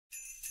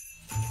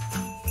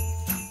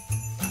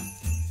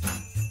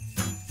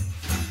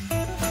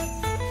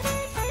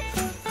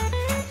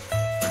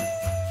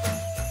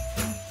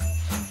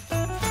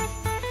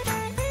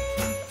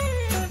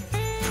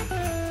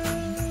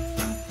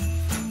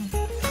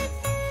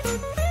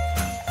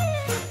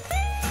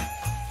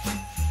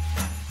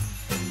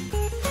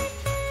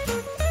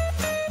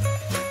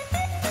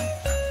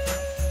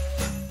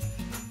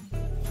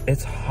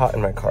It's hot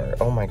in my car.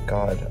 Oh my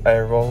god.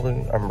 I'm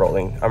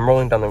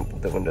rolling down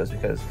the windows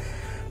because,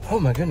 oh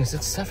my goodness,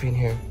 it's stuffy in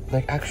here.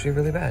 Like, actually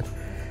really bad.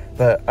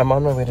 But I'm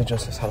on my way to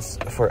Joseph's house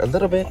for a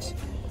little bit.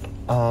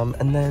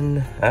 And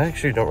then I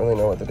actually don't really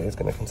know what the day is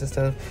going to consist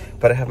of,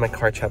 but I have my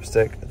car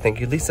chapstick. Thank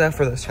you, Lisa,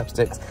 for those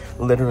chapsticks.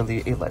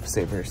 Literally a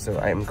lifesaver. So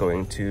I am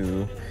going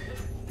to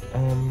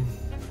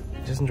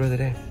just enjoy the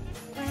day.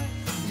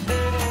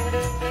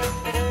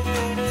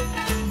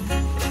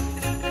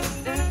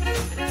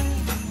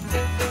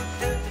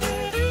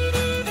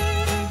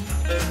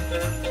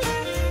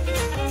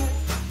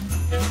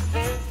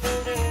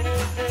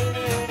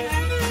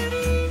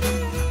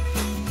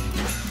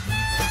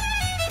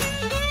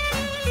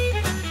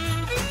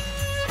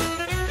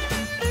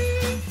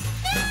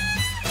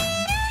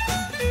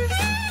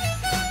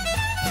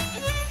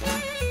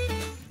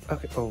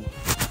 Okay, oh,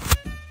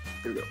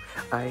 here we go.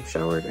 I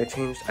showered, I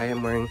changed, I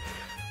am wearing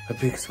a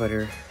big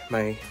sweater,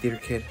 my theater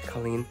kid,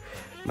 Colleen,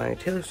 my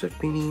Taylor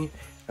Swift beanie,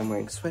 I'm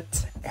wearing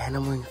sweats, and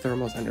I'm wearing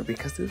thermals under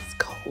because it's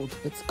cold,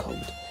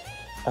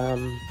 I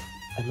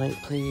might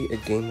play a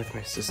game with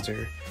my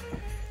sister,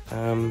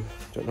 don't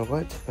know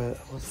what, but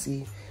we'll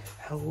see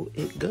how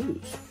it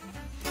goes.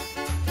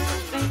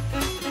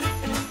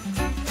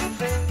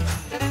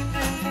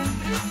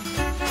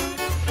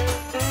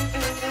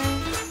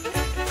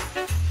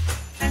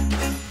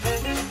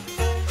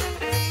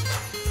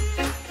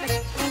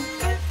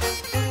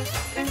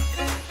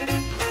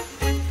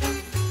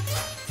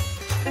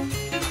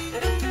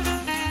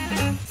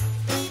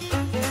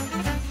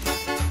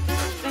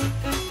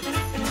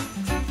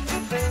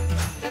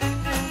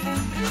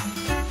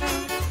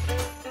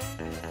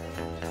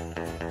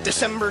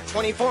 December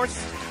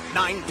 24th,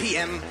 9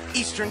 p.m.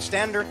 Eastern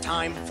Standard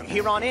Time. From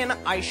here on in,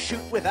 I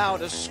shoot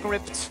without a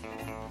script.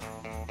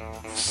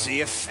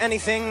 See if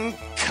anything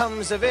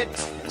comes of it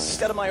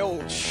instead of my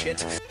old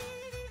shit.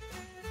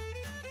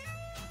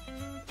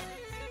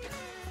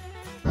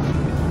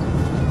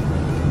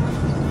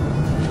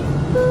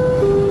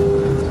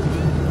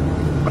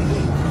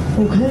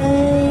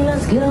 Okay,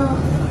 let's go.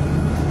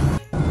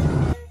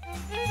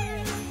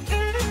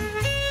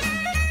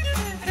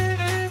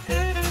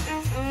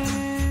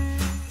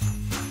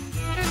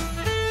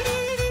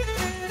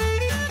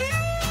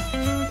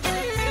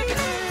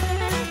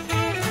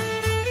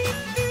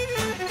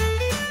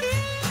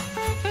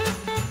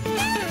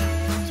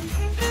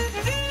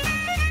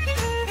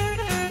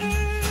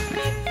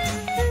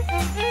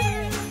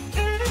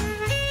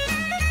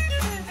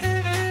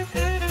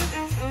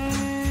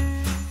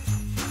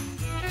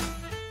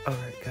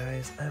 Alright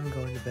guys, I'm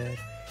going to bed.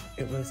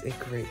 It was a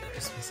great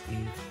Christmas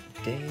Eve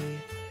day.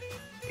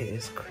 It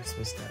is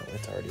Christmas now,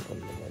 it's already 1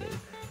 in the morning.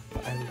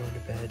 But I'm going to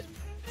bed.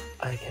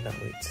 I cannot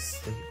wait to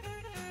sleep.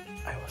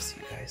 I will see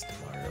you guys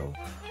tomorrow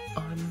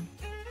on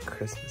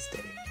Christmas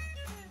Day.